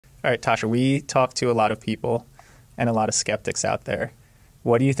All right, Tasha, we talk to a lot of people and a lot of skeptics out there.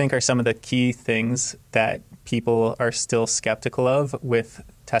 What do you think are some of the key things that people are still skeptical of with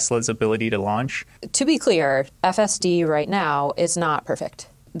Tesla's ability to launch? To be clear, FSD right now is not perfect.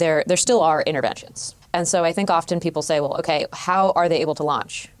 There still are interventions. And so I think often people say, well, okay, how are they able to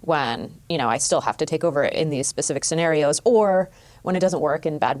launch when, I still have to take over in these specific scenarios or when it doesn't work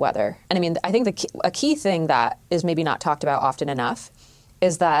in bad weather? And I mean, I think a key thing that is maybe not talked about often enough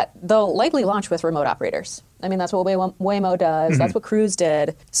is that they'll likely launch with remote operators. I mean, that's what Waymo does. That's what Cruise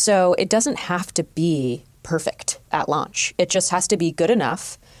did. So it doesn't have to be perfect at launch. It just has to be good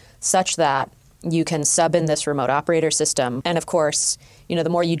enough such that you can sub in this remote operator system. And of course, the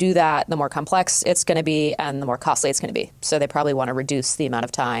more you do that, the more complex it's going to be and the more costly it's going to be. So they probably want to reduce the amount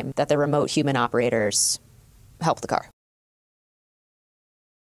of time that the remote human operators help the car.